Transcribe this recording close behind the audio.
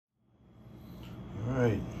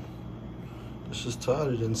This is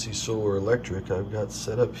Todd at NC Solar Electric. I've got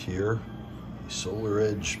set up here a Solar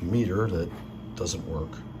Edge meter that doesn't work.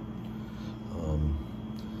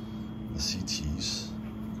 The CT's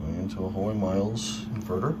going into a Hoymiles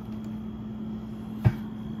inverter.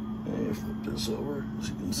 And you flip this over, as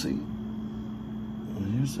you can see. I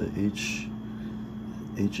use the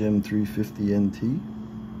HM-350NT.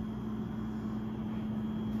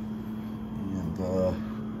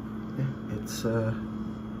 And it's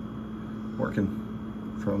working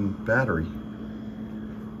from battery.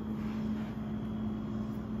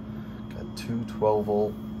 Got two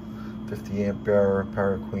 12-volt, 50 amp hour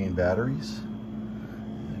PowerQueen batteries.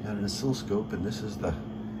 And I got an oscilloscope, and this is the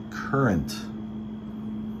current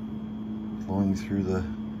flowing through the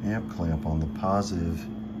amp clamp on the positive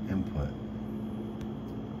input.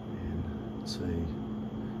 And so you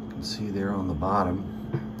can see there on the bottom.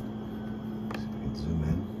 See if we can zoom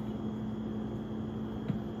in.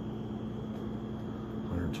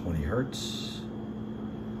 120 hertz.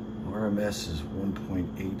 RMS is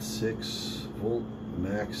 1.86 volt.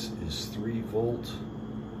 Max is 3 volt.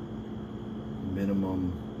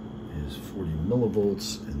 Minimum is 40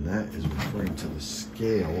 millivolts, and that is referring to the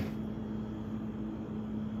scale.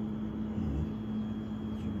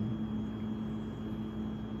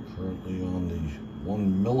 Currently on the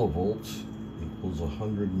 1 millivolt equals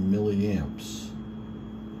 100 milliamps.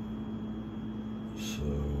 So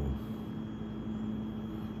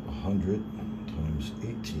 100 times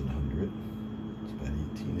 1800, it's about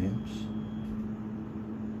 18 amps.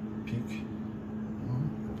 Peak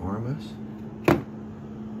RMS.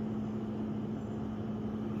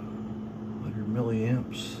 100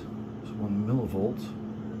 milliamps is 1 millivolt.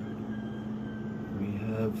 We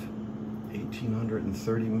have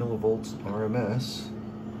 1830 millivolts RMS.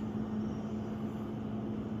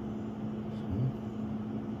 So,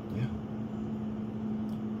 yeah,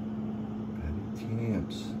 about 18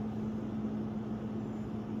 amps.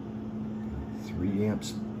 3 amps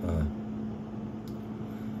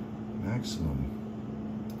maximum,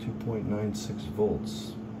 2.96 volts.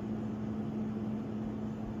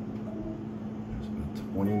 There's about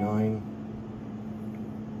 29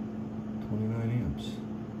 amps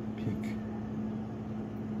peak.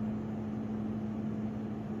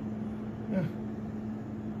 Yeah,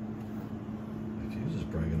 the fuse is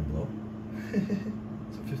probably gonna blow.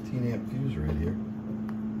 It's a 15 amp fuse right here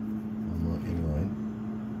on the inline.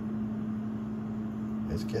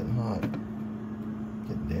 It's getting hot.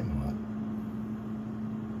 Getting damn hot.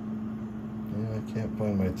 Yeah, I can't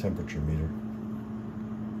find my temperature meter.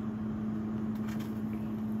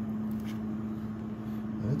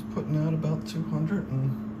 And it's putting out about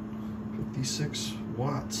 256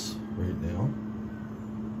 watts right now.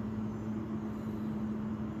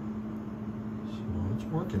 So it's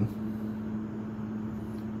working.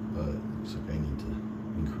 But it looks like I need to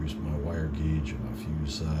increase my wire gauge and my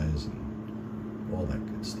fuse size and all that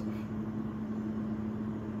good stuff.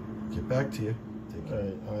 Get back to you.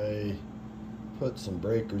 Alright, I put some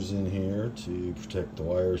breakers in here to protect the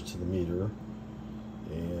wires to the meter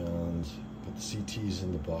and put the CTs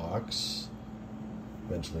in the box.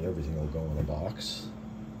 Eventually everything will go in a box.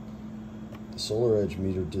 The Solar Edge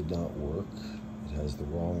meter did not work. It has the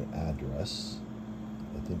wrong address.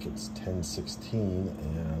 I think it's 1016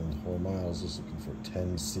 and Hoymiles is looking for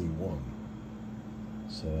 10C1.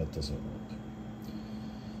 So that doesn't work.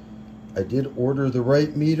 I did order the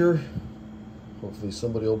right meter. Hopefully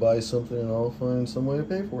somebody will buy something and I'll find some way to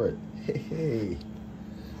pay for it. Hey.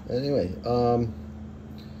 Anyway,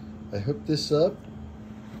 I hooked this up.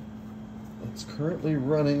 It's currently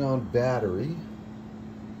running on battery.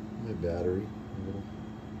 My battery, a little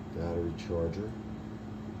battery charger.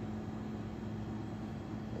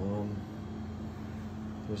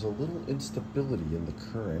 There's a little instability in the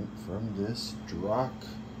current from this Drock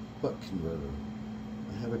buck converter.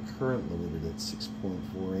 I have it current limited at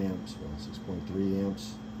 6.4 amps, well 6.3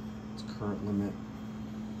 amps. It's current limit.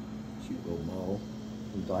 Cute little model.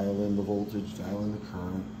 You dial in the voltage, dial in the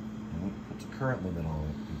current, and it puts a current limit on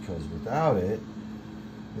it, because without it,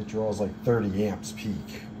 it draws like 30 amps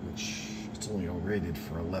peak, which it's only rated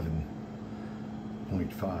for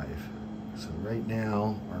 11.5. So right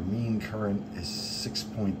now, our mean current is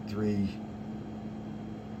 6.3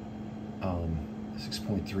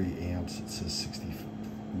 amps. It says 60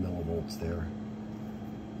 millivolts there.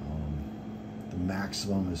 The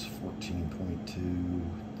maximum is 14.2.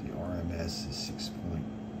 The RMS is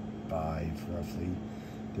 6.5 roughly.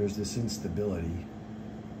 There's this instability.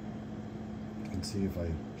 You can see if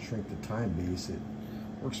I shrink the time base, it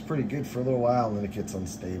works pretty good for a little while and then it gets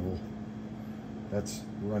unstable. That's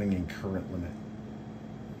running in current limit.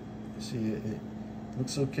 You see,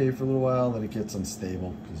 Looks okay for a little while, then it gets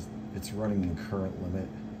unstable because it's running the current limit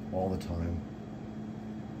all the time.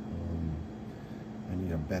 I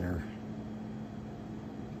need a better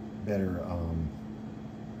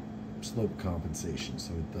slope compensation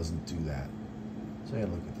so it doesn't do that. So I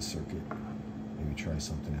gotta look at the circuit, maybe try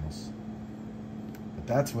something else. But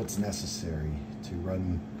that's what's necessary to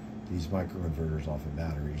run these microinverters off of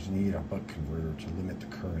batteries. You need a buck converter to limit the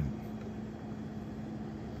current.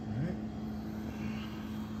 All right.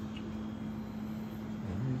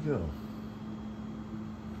 There you go.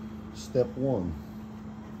 Step one.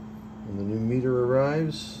 When the new meter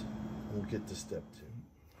arrives, we'll get to step two.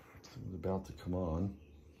 It's about to come on.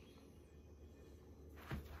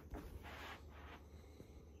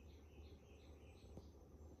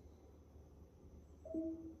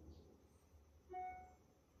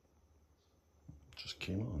 Just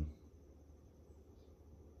came on.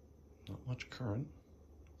 Not much current.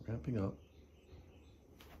 Ramping up.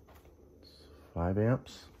 5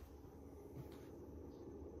 amps.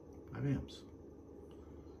 5 amps.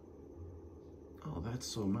 Oh, that's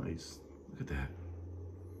so nice. Look at that.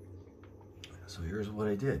 So here's what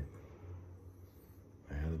I did.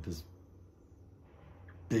 I had this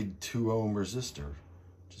big 2 ohm resistor,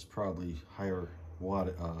 which is probably higher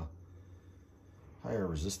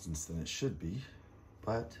resistance than it should be,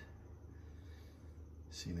 but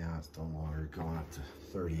see, now it's no longer going up to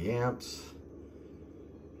 30 amps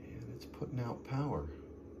and it's putting out power.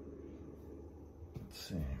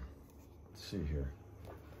 Let's see here.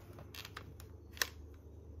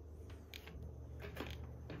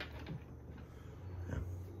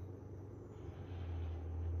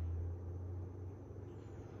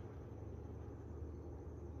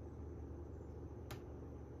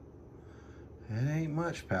 It ain't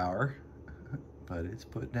much power, but it's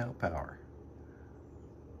putting out power.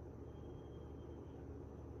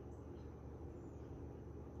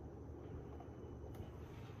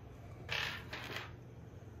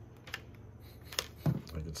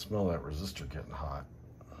 I can smell that resistor getting hot.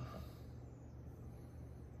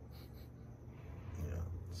 Yeah,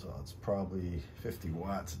 so it's probably 50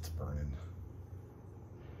 watts it's burning.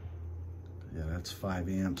 Yeah, that's 5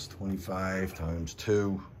 amps, 25 times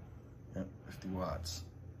 2. Yep, 50 watts.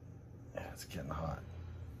 Yeah, it's getting hot.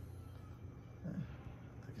 I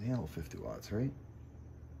can handle 50 watts, right?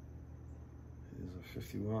 It is a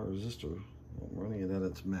 50 watt resistor. I'm running it at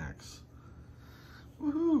its max.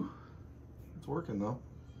 Woohoo! It's working though.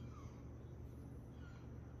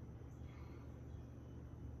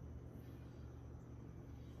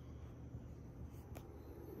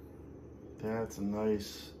 That's a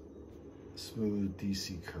nice, smooth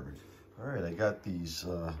DC current. All right, I got these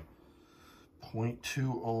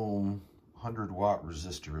 0.2 ohm 100 watt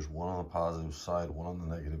resistors, one on the positive side, one on the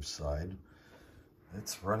negative side.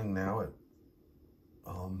 It's running now at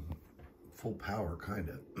full power, kind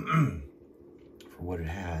of, for what it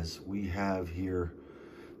has. We have here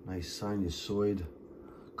nice sinusoid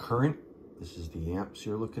current. This is the amps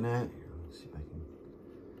you're looking at. Here, let's see if I can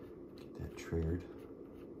get that triggered. There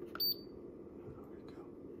we go.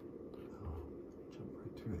 Oh, jump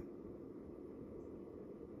right through it.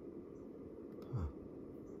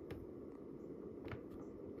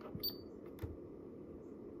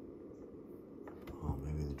 Oh,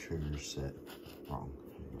 maybe the trigger's set wrong.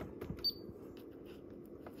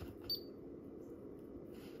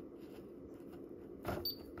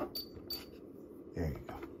 There you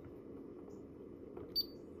go.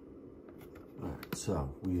 All right,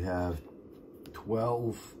 so we have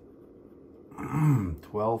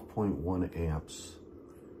 12.1 amps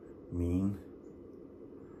mean.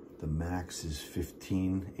 The max is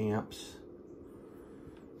 15 amps.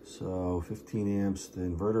 So 15 amps, the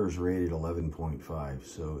inverter is rated 11.5,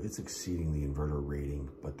 so it's exceeding the inverter rating,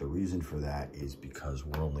 but the reason for that is because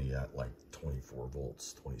we're only at like 24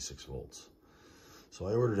 volts, 26 volts. So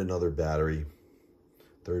I ordered another battery,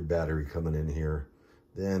 third battery coming in here.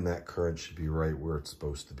 Then that current should be right where it's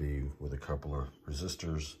supposed to be with a couple of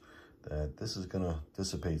resistors. That this is gonna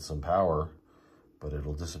dissipate some power, but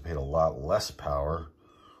it'll dissipate a lot less power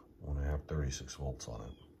when I have 36 volts on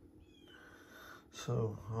it.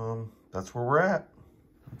 So that's where we're at.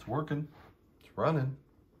 It's working, it's running.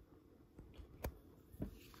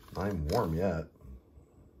 Not even warm yet.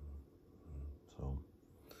 So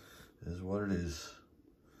it is what it is.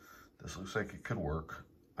 This looks like it could work.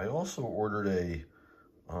 I also ordered a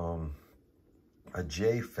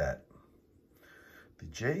JFET. The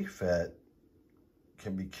JFET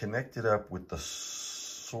can be connected up with the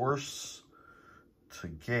source to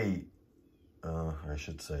gate, I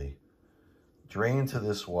should say, drain to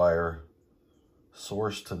this wire,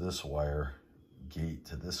 source to this wire, gate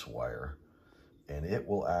to this wire. and it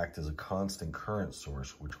will act as a constant current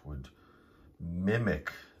source, which would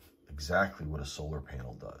mimic exactly what a solar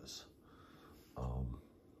panel does.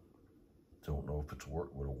 Don't know if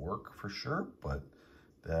it'll work for sure, but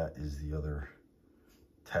that is the other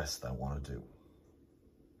test I want to do.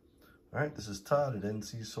 All right, this is Todd at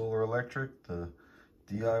NC Solar Electric, the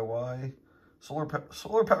DIY Solar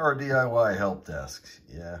Power DIY Helpdesk.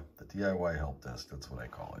 Yeah, the DIY Helpdesk, that's what I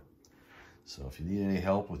call it. So if you need any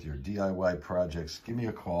help with your DIY projects, give me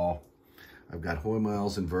a call. I've got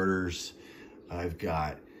Hoymiles inverters. I've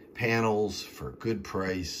got panels for a good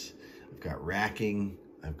price. I've got racking.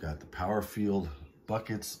 I've got the power field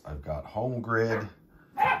buckets. I've got home grid.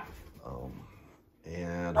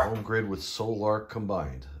 And home grid with solar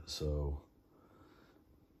combined. So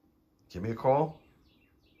give me a call.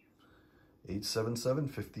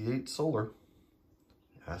 877-58-SOLAR.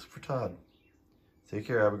 Ask for Todd. Take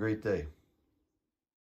care. Have a great day.